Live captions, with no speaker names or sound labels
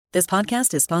This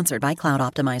podcast is sponsored by Cloud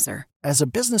Optimizer. As a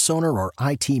business owner or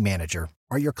IT manager,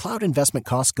 are your cloud investment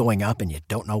costs going up and you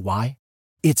don't know why?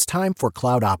 It's time for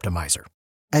Cloud Optimizer.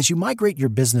 As you migrate your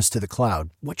business to the cloud,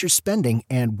 what you're spending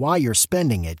and why you're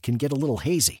spending it can get a little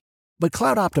hazy. But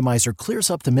Cloud Optimizer clears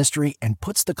up the mystery and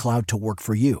puts the cloud to work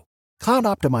for you. Cloud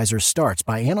Optimizer starts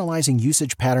by analyzing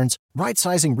usage patterns,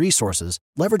 right-sizing resources,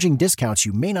 leveraging discounts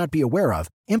you may not be aware of,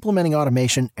 implementing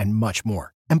automation, and much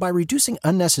more. And by reducing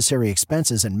unnecessary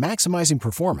expenses and maximizing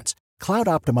performance, Cloud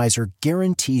Optimizer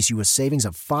guarantees you a savings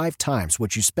of 5 times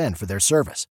what you spend for their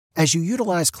service. As you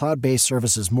utilize cloud-based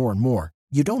services more and more,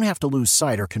 you don't have to lose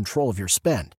sight or control of your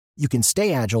spend. You can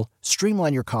stay agile,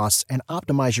 streamline your costs, and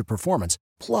optimize your performance,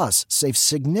 plus save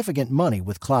significant money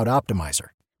with Cloud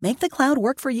Optimizer. Make the cloud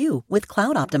work for you with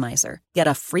Cloud Optimizer. Get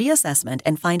a free assessment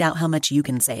and find out how much you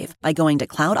can save by going to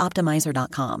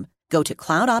cloudoptimizer.com. Go to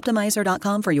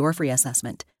cloudoptimizer.com for your free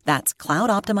assessment. That's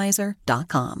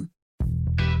cloudoptimizer.com.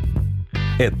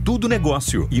 É Tudo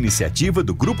Negócio, iniciativa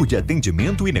do Grupo de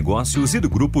Atendimento e Negócios e do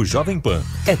Grupo Jovem Pan.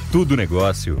 É Tudo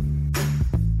Negócio.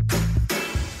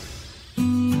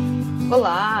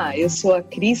 Olá, eu sou a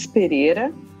Cris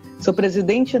Pereira, sou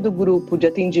presidente do Grupo de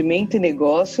Atendimento e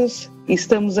Negócios e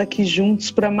estamos aqui juntos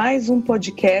para mais um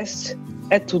podcast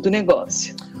É Tudo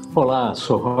Negócio. Olá,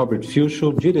 sou Robert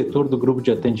Filchel, diretor do Grupo de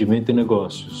Atendimento e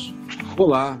Negócios.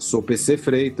 Olá, sou PC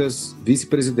Freitas,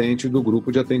 vice-presidente do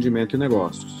Grupo de Atendimento e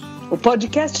Negócios. O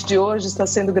podcast de hoje está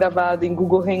sendo gravado em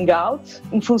Google Hangout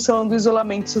em função do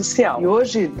isolamento social. E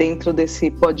hoje, dentro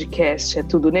desse podcast É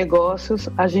Tudo Negócios,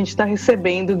 a gente está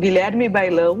recebendo Guilherme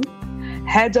Bailão,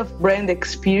 Head of Brand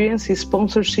Experience e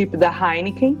Sponsorship da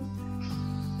Heineken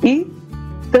e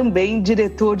também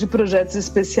diretor de projetos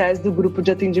especiais do Grupo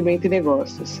de Atendimento e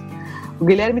Negócios. O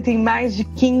Guilherme tem mais de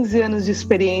 15 anos de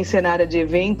experiência na área de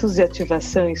eventos e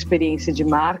ativação e experiência de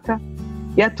marca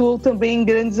e atuou também em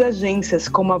grandes agências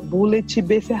como a Bullet e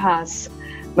B. Ferraz.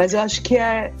 Mas eu acho que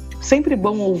é sempre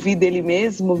bom ouvir dele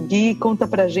mesmo. Gui, conta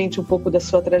pra gente um pouco da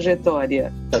sua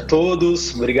trajetória. A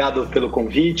todos, obrigado pelo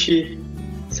convite.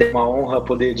 É uma honra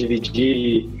poder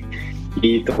dividir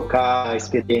e trocar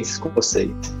experiências com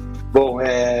vocês. Bom,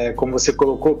 como você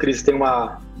colocou, Cris, tem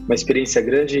uma experiência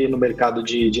grande no mercado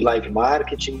de live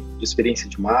marketing, de experiência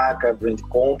de marca, brand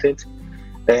content.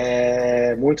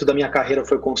 Muito da minha carreira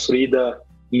foi construída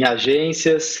em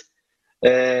agências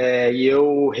e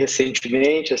eu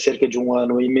recentemente, há cerca de 1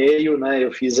 ano e meio, né,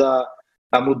 eu fiz a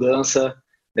mudança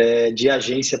de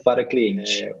agência para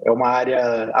cliente. É uma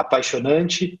área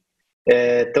apaixonante,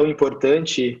 tão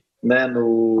importante, né,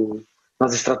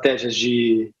 nas estratégias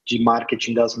de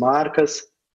marketing das marcas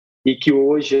e que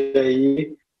hoje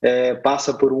aí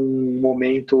passa por um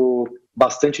momento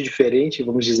bastante diferente,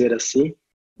 vamos dizer assim,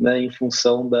 né, em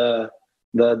função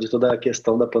de toda a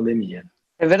questão da pandemia.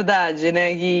 É verdade,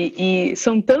 né? E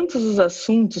são tantos os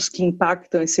assuntos que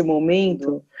impactam esse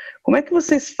momento. Como é que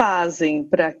vocês fazem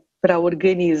para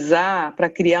organizar, para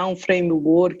criar um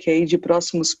framework aí de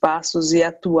próximos passos e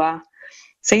atuar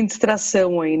sem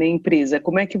distração aí na empresa?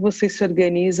 Como é que vocês se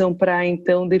organizam para,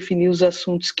 então, definir os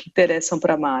assuntos que interessam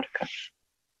para a marca?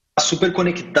 Super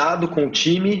conectado com o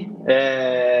time.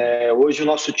 Hoje o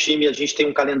nosso time, a gente tem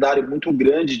um calendário muito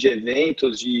grande de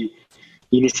eventos, de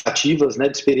iniciativas, né,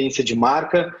 de experiência de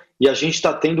marca, e a gente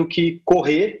está tendo que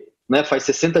correr, né, faz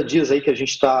 60 dias aí que a gente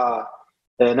está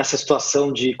nessa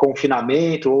situação de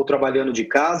confinamento ou trabalhando de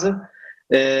casa,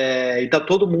 e está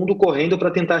todo mundo correndo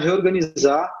para tentar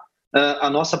reorganizar a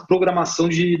nossa programação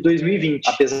de 2020.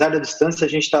 Apesar da distância, a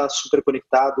gente está super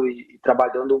conectado e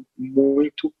trabalhando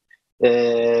muito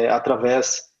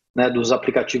através, né, dos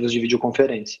aplicativos de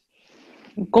videoconferência.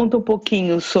 Conta um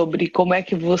pouquinho sobre como é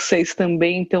que vocês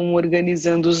também estão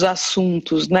organizando os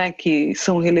assuntos, né, que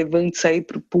são relevantes aí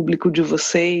para o público de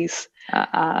vocês,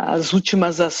 as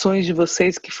últimas ações de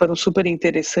vocês que foram super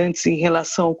interessantes em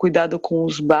relação ao cuidado com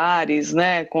os bares,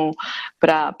 né,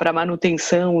 para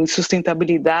manutenção e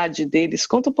sustentabilidade deles.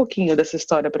 Conta um pouquinho dessa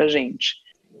história para a gente.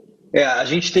 A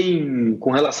gente tem,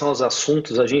 com relação aos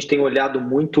assuntos, a gente tem olhado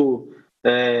muito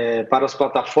para as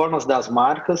plataformas das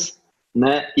marcas,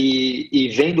 né,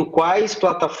 e vendo quais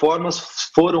plataformas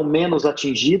foram menos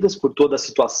atingidas por toda a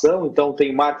situação. Então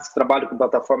tem marcas que trabalham com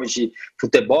plataformas de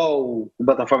futebol, com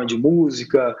plataforma de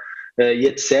música e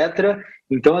etc.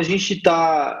 Então a gente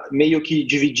está meio que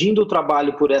dividindo o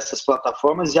trabalho por essas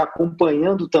plataformas e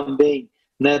acompanhando também,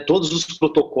 né, todos os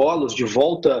protocolos de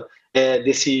volta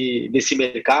desse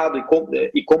mercado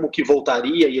e como que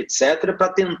voltaria e etc. para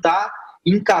tentar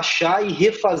encaixar e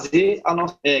refazer a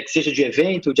nossa, que seja de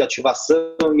evento, de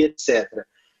ativação e etc.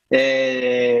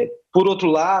 Por outro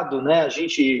lado, né, a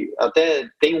gente até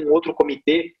tem um outro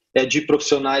comitê de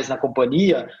profissionais na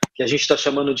companhia, que a gente está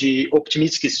chamando de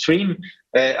Optimistic Stream,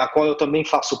 a qual eu também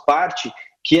faço parte,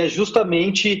 que é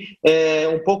justamente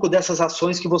um pouco dessas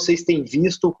ações que vocês têm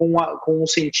visto com o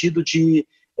sentido de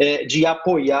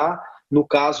apoiar, no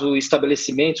caso,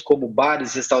 estabelecimentos como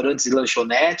bares, restaurantes e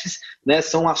lanchonetes, né?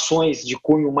 São ações de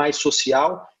cunho mais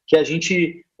social que a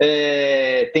gente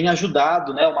tem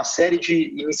ajudado, né? Uma série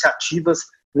de iniciativas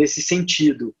nesse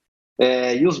sentido.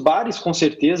 E os bares, com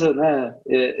certeza, né?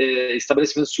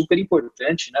 Estabelecimento super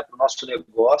importante, né? Para o nosso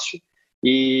negócio.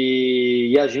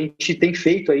 E a gente tem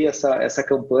feito aí essa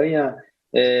campanha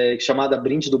chamada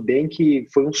Brinde do Bem, que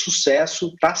foi um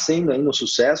sucesso, está sendo ainda um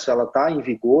sucesso, ela está em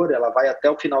vigor, ela vai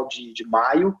até o final de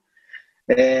maio.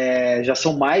 Já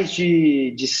são mais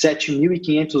de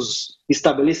 7.500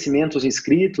 estabelecimentos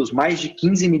inscritos, mais de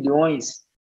 15 milhões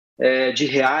de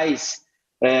reais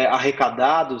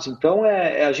arrecadados. Então,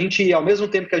 a gente, ao mesmo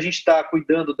tempo que a gente está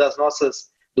cuidando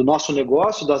do nosso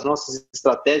negócio, das nossas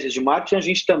estratégias de marketing, a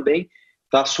gente também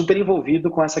está super envolvido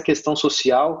com essa questão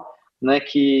social, né,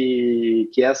 que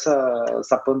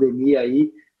essa pandemia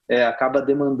aí acaba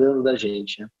demandando da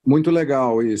gente. Né? Muito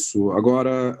legal isso.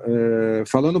 Agora,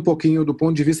 falando um pouquinho do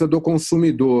ponto de vista do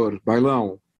consumidor,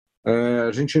 Bailão,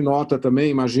 a gente nota também,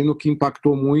 imagino que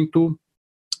impactou muito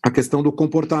a questão do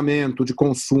comportamento de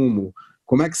consumo.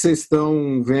 Como é que vocês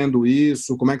estão vendo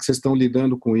isso? Como é que vocês estão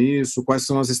lidando com isso? Quais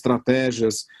são as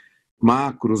estratégias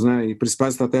macros, né, e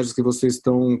principais estratégias que vocês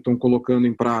estão colocando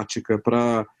em prática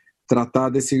para tratar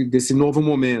desse novo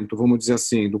momento, vamos dizer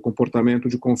assim, do comportamento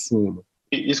de consumo?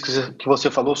 Isso que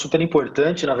você falou, super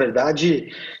importante. Na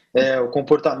verdade, o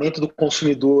comportamento do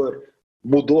consumidor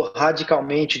mudou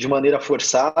radicalmente de maneira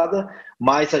forçada,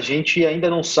 mas a gente ainda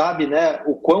não sabe, né,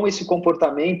 o quão esse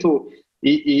comportamento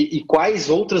e quais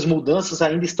outras mudanças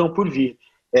ainda estão por vir.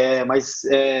 Mas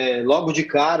logo de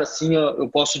cara, assim, eu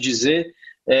posso dizer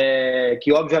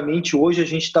que, obviamente, hoje a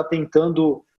gente está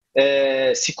tentando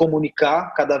se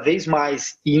comunicar cada vez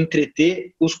mais e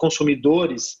entreter os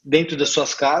consumidores dentro das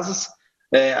suas casas.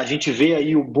 A gente vê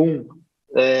aí o boom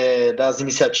das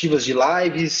iniciativas de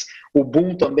lives, o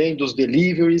boom também dos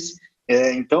deliveries.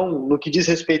 Então, no que diz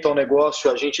respeito ao negócio,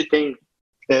 a gente tem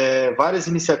várias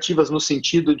iniciativas no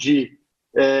sentido de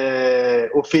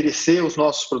oferecer os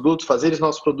nossos produtos, fazer os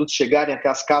nossos produtos chegarem até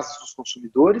as casas dos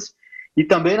consumidores. E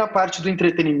também na parte do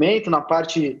entretenimento, na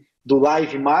parte do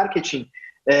live marketing,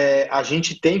 a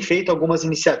gente tem feito algumas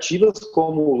iniciativas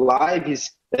como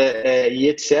lives e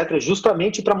etc.,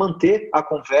 justamente para manter a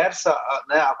conversa,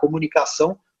 a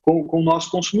comunicação com o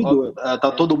nosso consumidor.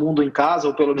 Está todo mundo em casa,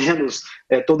 ou pelo menos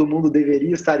todo mundo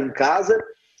deveria estar em casa,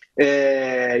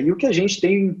 e o que a gente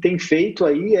tem feito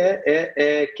aí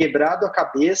é quebrado a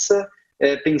cabeça,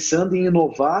 pensando em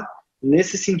inovar,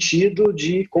 nesse sentido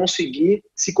de conseguir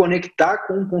se conectar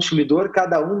com o consumidor,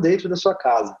 cada um dentro da sua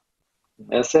casa.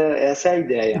 Essa é a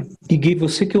ideia. E Gui,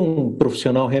 você que é um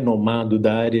profissional renomado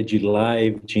da área de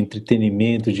live, de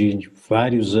entretenimento de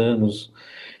vários anos,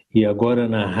 e agora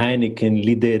na Heineken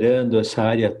liderando essa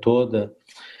área toda,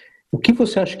 o que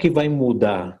você acha que vai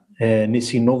mudar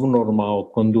nesse novo normal,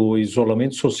 quando o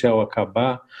isolamento social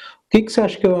acabar? O que você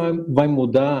acha que vai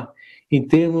mudar em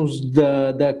termos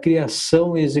da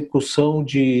criação e execução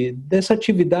dessa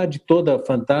atividade toda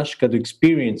fantástica do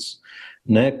Experience,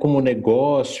 né, como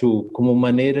negócio, como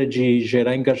maneira de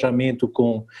gerar engajamento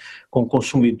com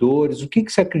consumidores? O que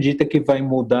você acredita que vai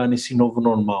mudar nesse novo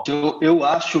normal? Eu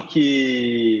acho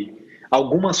que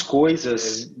algumas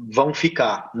coisas vão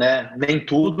ficar, né? Nem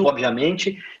tudo,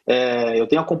 obviamente. Eu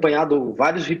tenho acompanhado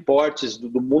vários reportes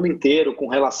do mundo inteiro com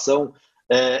relação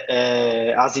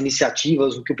as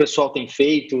iniciativas, o que o pessoal tem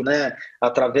feito, né,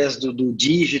 através do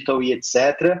digital e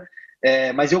etc.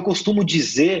 Mas eu costumo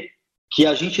dizer que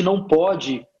a gente não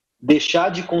pode deixar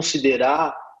de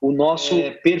considerar o nosso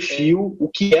perfil, o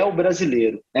que é o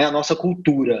brasileiro, né, a nossa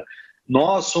cultura.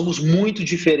 Nós somos muito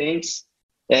diferentes,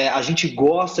 a gente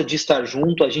gosta de estar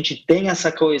junto, a gente tem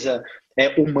essa coisa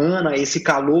humana, esse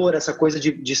calor, essa coisa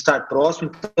de estar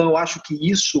próximo. Então eu acho que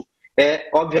isso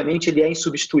obviamente ele é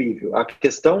insubstituível. A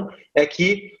questão é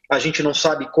que a gente não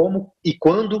sabe como e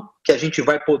quando que a gente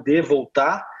vai poder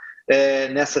voltar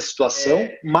nessa situação,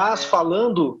 mas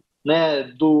falando,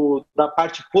 né, da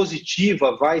parte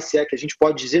positiva, se é que a gente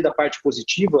pode dizer da parte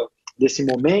positiva desse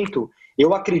momento,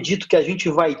 eu acredito que a gente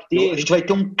vai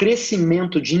ter um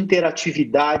crescimento de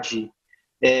interatividade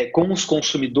com os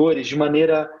consumidores de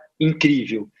maneira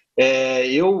incrível.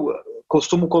 Eu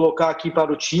costumo colocar aqui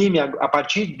para o time,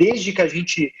 desde que a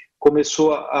gente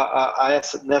começou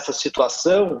nessa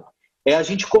situação, a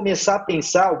gente começar a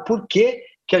pensar o porquê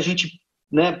que a gente,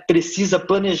 né, precisa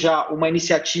planejar uma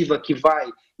iniciativa que vai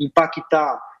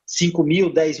impactar 5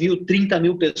 mil, 10 mil, 30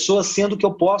 mil pessoas, sendo que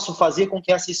eu posso fazer com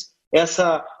que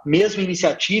essa mesma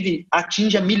iniciativa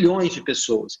atinja milhões de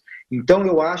pessoas. Então,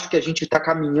 eu acho que a gente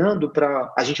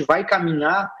vai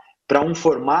caminhar para um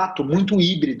formato muito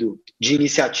híbrido de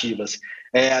iniciativas.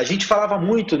 A gente falava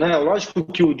muito, né? Lógico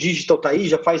que o digital está aí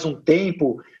já faz um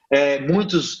tempo,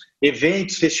 muitos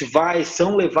eventos, festivais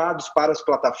são levados para as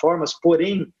plataformas,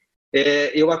 porém,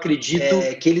 eu acredito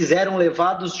que eles eram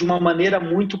levados de uma maneira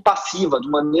muito passiva,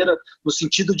 no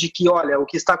sentido de que, olha, o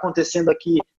que está acontecendo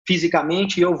aqui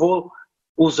fisicamente, eu vou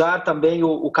usar também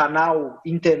o canal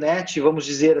internet, vamos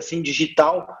dizer assim,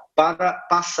 digital, para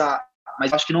passar.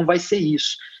 Mas acho que não vai ser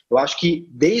isso. Eu acho que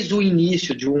desde o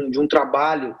início de um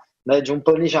trabalho, né, de um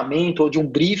planejamento ou de um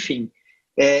briefing,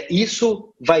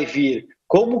 isso vai vir.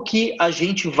 Como que a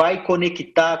gente vai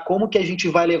conectar, como que a gente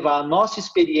vai levar a nossa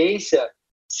experiência,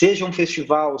 seja um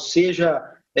festival, seja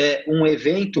um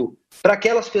evento, para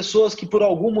aquelas pessoas que por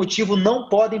algum motivo não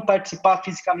podem participar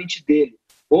fisicamente dele,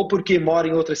 ou porque moram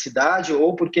em outra cidade,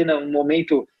 ou porque no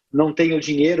momento não tem o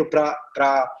dinheiro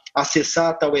para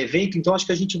acessar tal evento. Então acho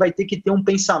que a gente vai ter que ter um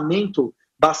pensamento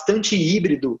bastante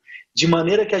híbrido, de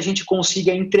maneira que a gente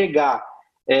consiga entregar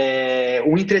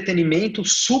um entretenimento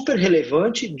super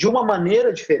relevante de uma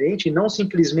maneira diferente, não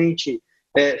simplesmente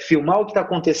filmar o que está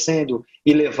acontecendo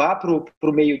e levar para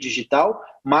o meio digital,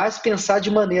 mas pensar de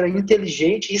maneira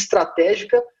inteligente e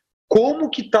estratégica como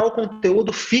que tal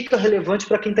conteúdo fica relevante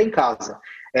para quem está em casa.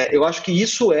 Eu acho que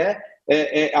isso é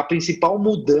a principal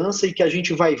mudança e que a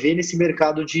gente vai ver nesse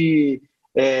mercado de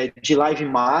live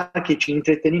marketing e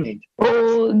entretenimento.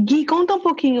 Gui, conta um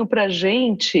pouquinho para a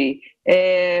gente,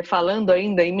 falando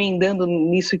ainda, emendando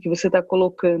nisso que você está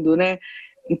colocando, né?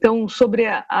 Então, sobre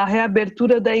a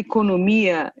reabertura da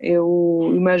economia,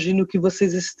 eu imagino que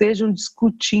vocês estejam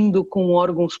discutindo com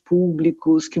órgãos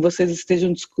públicos, que vocês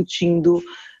estejam discutindo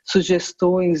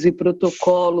sugestões e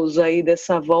protocolos aí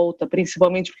dessa volta,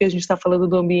 principalmente porque a gente está falando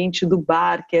do ambiente do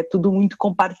bar, que é tudo muito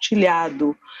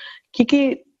compartilhado. O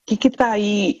que está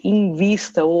aí em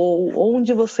vista, ou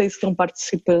onde vocês estão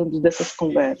participando dessas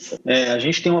conversas? A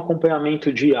gente tem um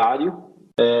acompanhamento diário,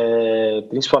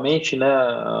 principalmente, né,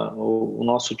 o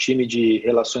nosso time de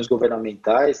relações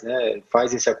governamentais, né,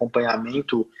 faz esse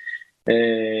acompanhamento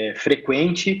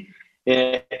frequente,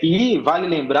 e vale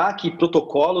lembrar que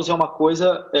protocolos é uma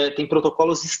coisa, tem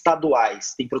protocolos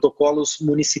estaduais, tem protocolos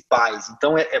municipais,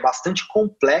 então é bastante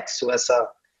complexo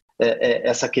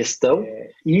essa questão,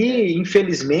 e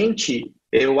infelizmente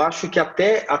eu acho que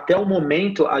até o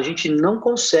momento a gente não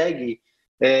consegue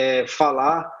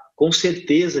falar com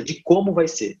certeza de como vai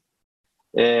ser.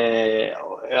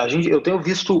 Eu tenho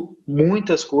visto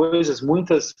muitas coisas,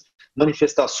 muitas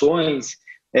manifestações,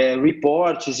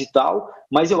 reportes e tal,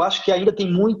 mas eu acho que ainda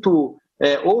tem muito,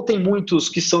 ou tem muitos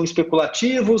que são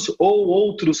especulativos, ou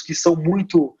outros que são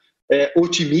muito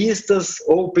otimistas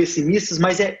ou pessimistas,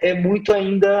 mas é muito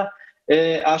ainda,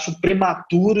 acho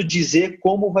prematuro dizer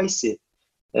como vai ser.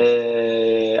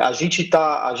 A gente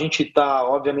tá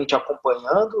obviamente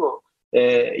acompanhando,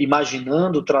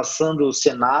 imaginando, traçando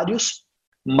cenários,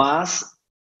 mas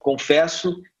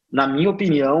confesso, na minha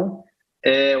opinião,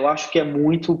 eu acho que é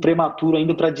muito prematuro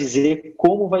ainda para dizer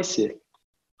como vai ser.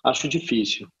 Acho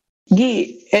difícil.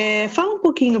 Gui, fala um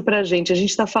pouquinho para a gente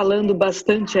está falando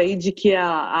bastante aí de que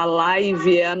a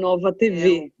live é a nova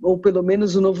TV, ou pelo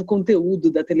menos o novo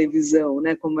conteúdo da televisão,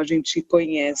 né, como a gente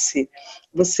conhece.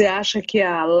 Você acha que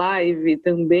a live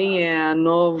também é a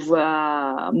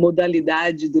nova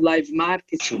modalidade do live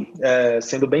marketing?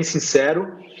 Sendo bem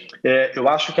sincero, eu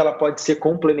acho que ela pode ser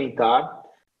complementar.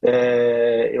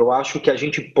 Eu acho que a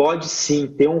gente pode sim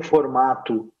ter um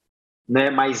formato,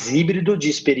 né, mais híbrido de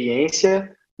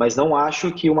experiência, mas não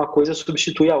acho que uma coisa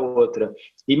substitui a outra.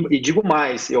 E digo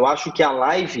mais, eu acho que a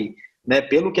live, né,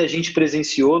 pelo que a gente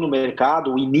presenciou no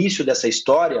mercado, o início dessa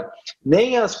história,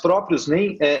 nem as próprias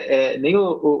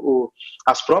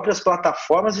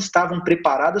plataformas estavam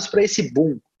preparadas para esse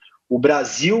boom. O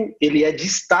Brasil, ele é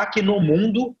destaque no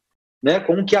mundo, né,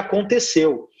 com o que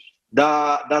aconteceu.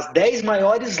 Das 10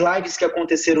 maiores lives que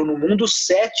aconteceram no mundo,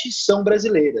 7 são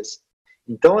brasileiras.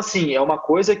 Então, assim, é uma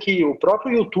coisa que o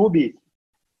próprio YouTube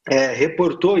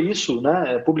reportou isso,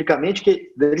 né, publicamente,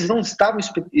 que eles não estavam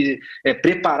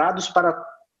preparados para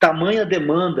tamanha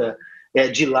demanda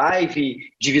de live,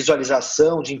 de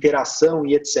visualização, de interação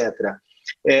e etc.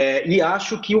 E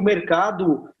acho que o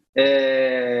mercado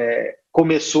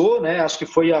começou, né, acho que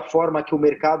foi a forma que o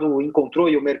mercado encontrou,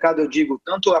 e o mercado, eu digo,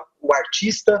 tanto o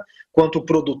artista, quanto o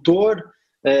produtor,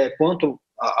 quanto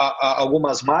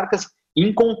algumas marcas,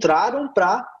 encontraram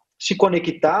para se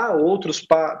conectar, outros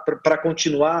para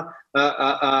continuar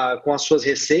com as suas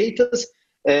receitas,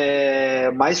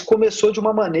 mas começou de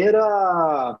uma maneira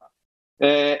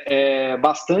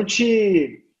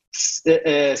bastante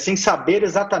sem saber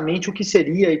exatamente o que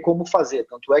seria e como fazer.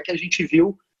 Tanto é que a gente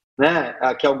viu, né,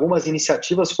 que algumas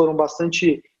iniciativas foram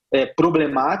bastante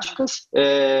problemáticas,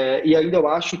 e ainda eu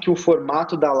acho que o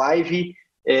formato da live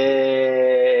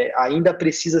ainda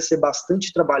precisa ser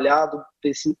bastante trabalhado,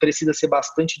 precisa ser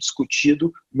bastante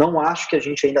discutido. Não acho que a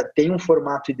gente ainda tem um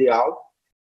formato ideal.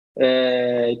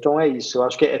 Então é isso, eu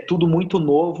acho que é tudo muito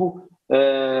novo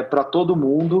para todo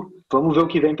mundo. Vamos ver o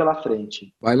que vem pela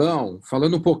frente. Bailão,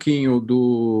 falando um pouquinho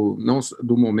do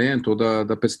momento,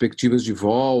 da perspectivas de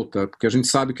volta, porque a gente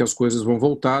sabe que as coisas vão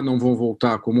voltar, não vão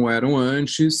voltar como eram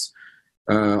antes,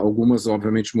 algumas,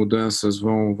 obviamente, mudanças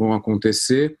vão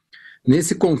acontecer.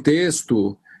 Nesse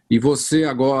contexto, e você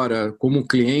agora, como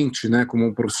cliente, né, como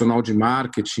um profissional de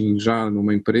marketing já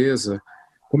numa empresa,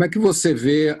 como é que você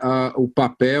vê o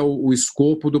papel, o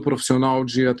escopo do profissional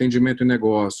de atendimento e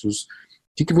negócios?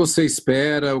 O que você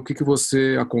espera? O que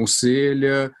você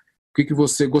aconselha? O que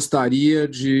você gostaria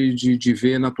de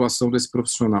ver na atuação desse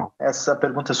profissional? Essa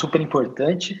pergunta é super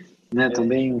importante, né?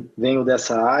 Também venho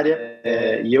dessa área,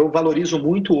 e eu valorizo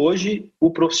muito hoje o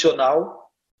profissional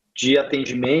de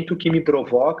atendimento que me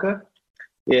provoca,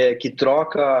 que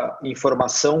troca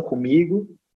informação comigo,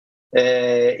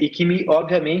 e que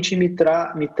obviamente me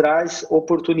traz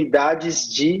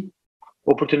oportunidades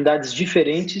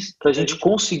diferentes para a gente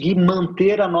conseguir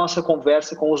manter a nossa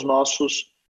conversa com os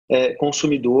nossos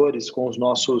consumidores, com os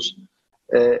nossos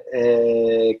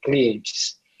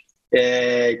clientes.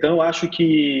 Então eu acho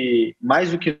que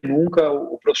mais do que nunca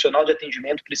o profissional de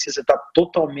atendimento precisa estar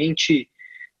totalmente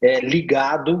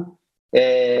ligado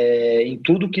em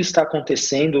tudo que está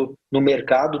acontecendo no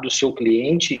mercado do seu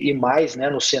cliente e mais, né,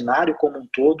 no cenário como um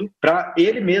todo, para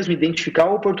ele mesmo identificar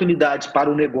oportunidades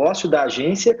para o negócio da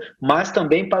agência, mas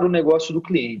também para o negócio do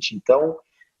cliente. Então,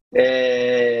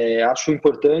 acho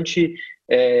importante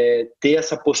ter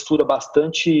essa postura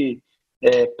bastante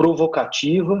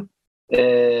provocativa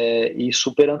e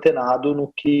super antenado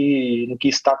no que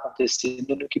está acontecendo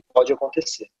e no que pode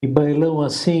acontecer. E Bailão,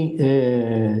 assim,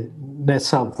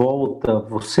 nessa volta,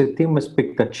 você tem uma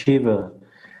expectativa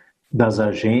das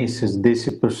agências,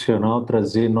 desse profissional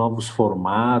trazer novos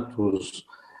formatos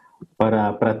para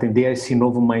atender a esse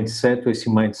novo mindset, ou esse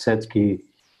mindset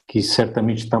que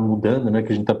certamente está mudando, né,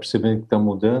 que a gente está percebendo que está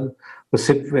mudando?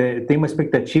 Você tem uma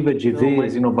expectativa de ver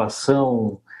mais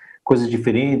inovação, coisas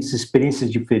diferentes, experiências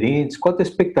diferentes? Qual é a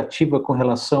expectativa com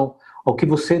relação ao que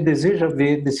você deseja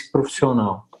ver desse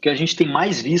profissional? O que a gente tem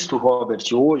mais visto, Robert,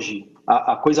 hoje,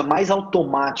 a coisa mais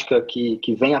automática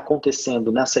que vem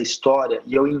acontecendo nessa história,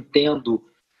 e eu entendo,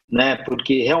 né,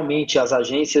 porque realmente as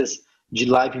agências de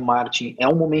live marketing é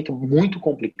um momento muito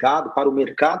complicado para o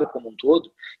mercado como um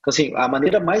todo. Então, assim,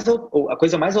 a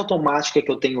coisa mais automática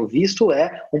que eu tenho visto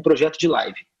é um projeto de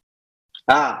live.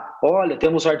 Olha,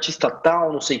 temos um artista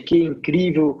tal, não sei o que,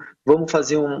 incrível, vamos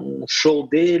fazer um show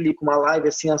dele com uma live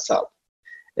assim assado.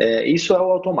 Isso é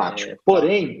o automático.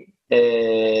 Porém,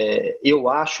 eu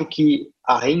acho que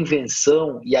a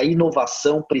reinvenção e a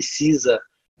inovação precisa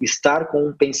estar com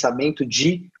um pensamento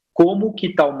de como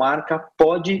que tal marca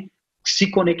pode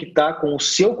se conectar com o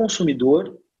seu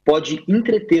consumidor, pode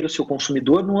entreter o seu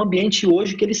consumidor no ambiente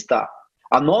hoje que ele está.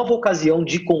 A nova ocasião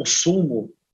de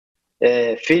consumo,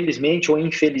 felizmente ou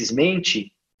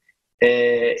infelizmente,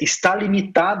 está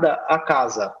limitada à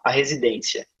casa, à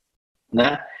residência,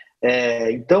 né?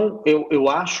 Então, eu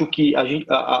acho que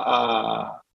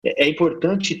é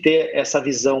importante ter essa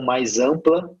visão mais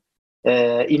ampla,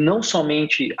 e não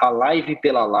somente a live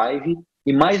pela live,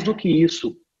 e mais do que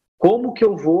isso, como que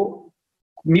eu vou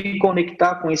me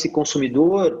conectar com esse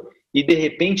consumidor e, de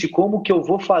repente, como que eu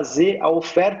vou fazer a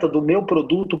oferta do meu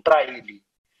produto para ele,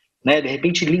 né? De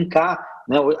repente linkar,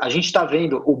 né? A gente está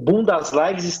vendo, o boom das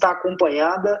lives está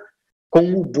acompanhada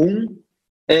com o boom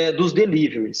dos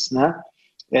deliveries, né?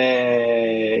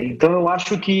 Então eu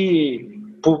acho que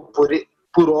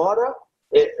por hora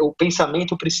o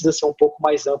pensamento precisa ser um pouco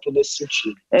mais amplo nesse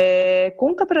sentido.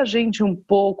 Conta pra gente um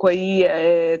pouco aí,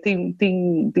 tem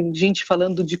gente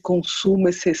falando de consumo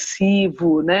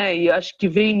excessivo, né? E acho que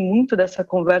vem muito dessa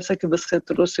conversa que você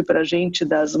trouxe pra gente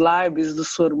das lives,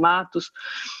 dos formatos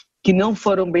que não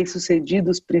foram bem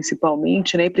sucedidos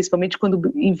principalmente, né? E principalmente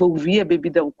quando envolvia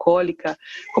bebida alcoólica.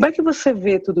 Como é que você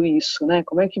vê tudo isso, né?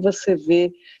 Como é que você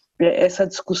vê essa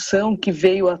discussão que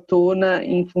veio à tona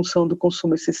em função do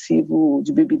consumo excessivo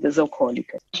de bebidas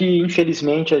alcoólicas? Que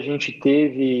infelizmente a gente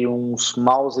teve uns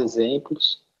maus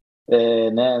exemplos,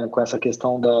 né, com essa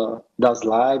questão das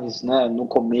lives, né? No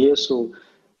começo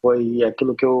foi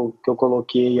aquilo que eu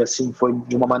coloquei, assim, foi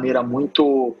de uma maneira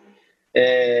muito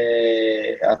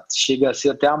chega a ser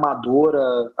até amadora,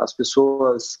 as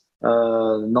pessoas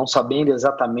não sabendo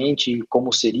exatamente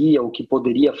como seria, o que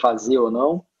poderia fazer ou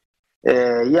não.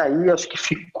 E aí acho que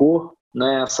ficou,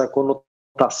 né, essa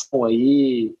conotação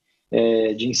aí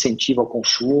de incentivo ao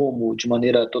consumo de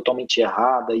maneira totalmente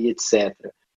errada e etc.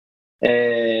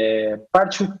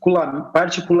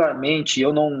 Particularmente,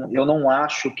 eu não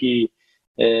acho que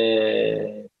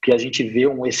a gente vê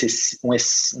um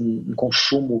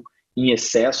consumo em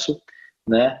excesso,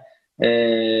 né?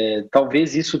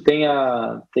 Talvez isso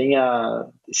tenha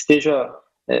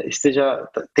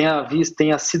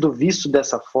sido visto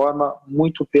dessa forma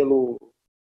muito pelos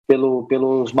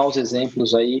maus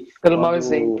exemplos aí. Pelo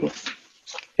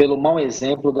mau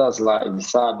exemplo das lives,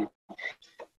 sabe?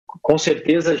 Com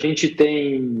certeza a gente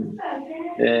tem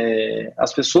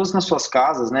as pessoas nas suas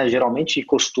casas, né, geralmente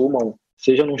costumam,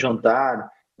 seja num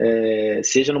jantar,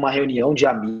 seja numa reunião de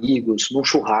amigos, num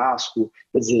churrasco,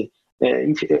 quer dizer,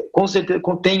 com certeza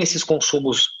tem esses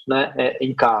consumos, né,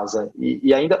 em casa,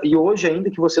 e hoje ainda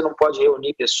que você não pode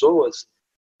reunir pessoas,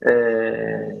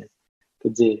 quer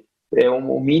dizer,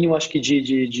 o mínimo acho que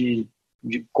de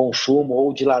consumo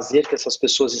ou de lazer que essas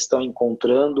pessoas estão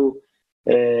encontrando,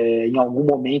 em algum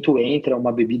momento entra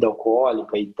uma bebida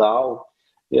alcoólica e tal.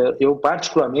 Eu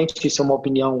particularmente, isso é uma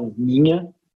opinião minha,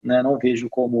 né, não vejo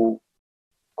como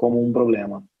um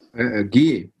problema.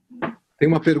 Gui, tem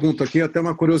uma pergunta aqui, até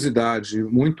uma curiosidade,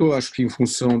 muito acho que em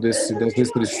função das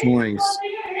restrições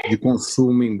de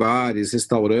consumo em bares,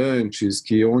 restaurantes,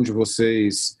 onde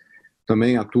vocês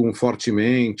também atuam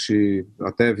fortemente,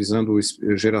 até visando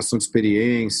geração de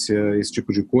experiência, esse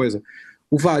tipo de coisa.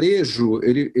 O varejo,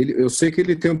 eu sei que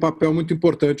ele tem um papel muito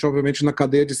importante, obviamente, na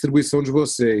cadeia de distribuição de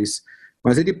vocês,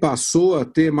 mas ele passou a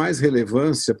ter mais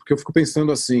relevância, porque eu fico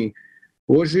pensando assim,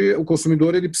 hoje o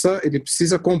consumidor ele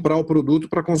precisa comprar o produto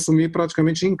para consumir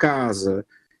praticamente em casa.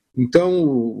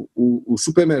 Então, o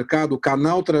supermercado, o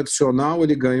canal tradicional,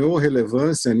 ele ganhou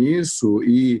relevância nisso,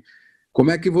 e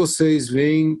como é que vocês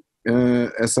veem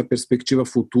essa perspectiva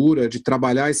futura de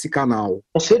trabalhar esse canal?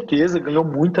 Com certeza, ganhou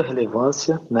muita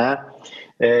relevância, né?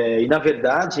 E na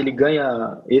verdade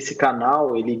esse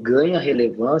canal ele ganha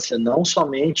relevância não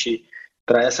somente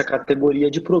para essa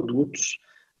categoria de produtos.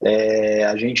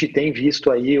 A gente tem visto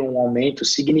aí um aumento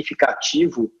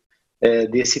significativo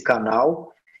desse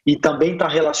canal, e também está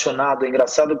relacionado, é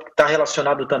engraçado, porque está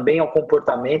relacionado também ao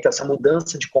comportamento, essa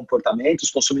mudança de comportamento. Os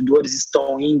consumidores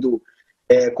estão indo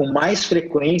com mais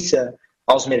frequência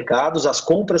aos mercados, as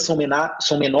compras são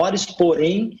menores,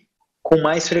 porém com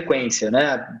mais frequência,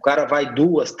 né? O cara vai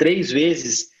 2, 3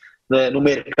 vezes, né, no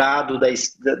mercado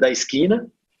da esquina,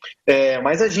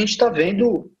 mas a gente está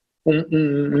vendo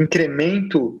um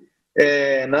incremento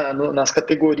nas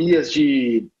categorias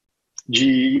de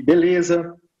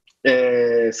beleza,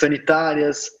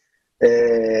 sanitárias,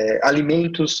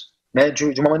 alimentos, né,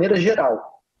 de uma maneira geral.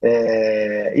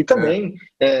 E também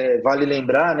vale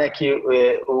lembrar, né, que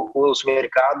os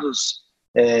mercados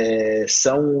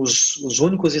são os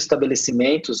únicos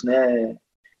estabelecimentos, né,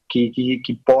 que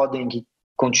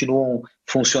continuam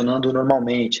funcionando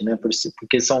normalmente, né,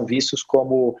 porque são vistos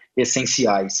como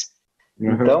essenciais.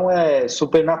 Uhum. Então é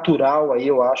super natural aí,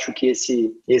 eu acho, que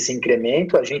esse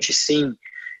incremento. A gente sim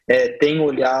tem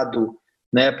olhado,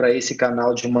 né, para esse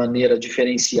canal de maneira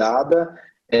diferenciada,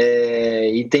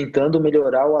 e tentando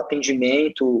melhorar o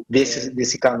atendimento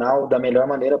desse canal da melhor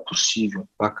maneira possível.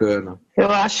 Bacana. Eu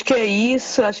acho que é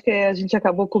isso, acho que a gente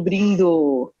acabou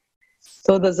cobrindo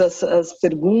todas as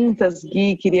perguntas.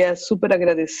 Gui, queria super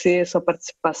agradecer a sua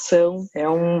participação. É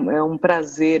um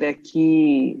prazer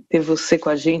aqui ter você com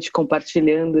a gente,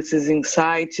 compartilhando esses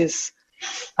insights,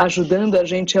 ajudando a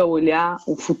gente a olhar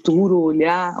o futuro,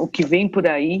 olhar o que vem por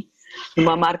aí,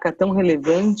 uma marca tão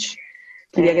relevante.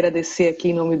 Queria agradecer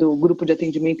aqui em nome do Grupo de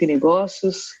Atendimento e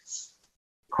Negócios,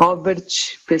 Robert,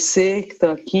 PC, que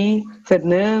estão aqui,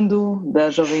 Fernando, da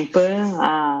Jovem Pan,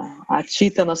 a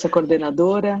Tita, nossa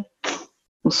coordenadora.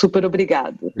 Um super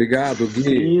obrigado. Obrigado,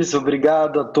 Gui. Isso,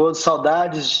 obrigado a todos.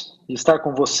 Saudades de estar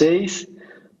com vocês.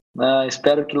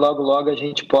 Espero que logo, logo a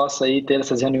gente possa aí ter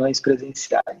essas reuniões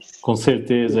presenciais. Com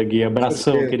certeza, Gui.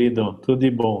 Abração, querido. Tudo de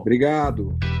bom.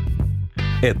 Obrigado.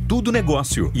 É Tudo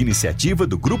Negócio, iniciativa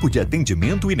do Grupo de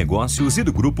Atendimento e Negócios e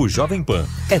do Grupo Jovem Pan.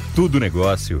 É Tudo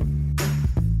Negócio.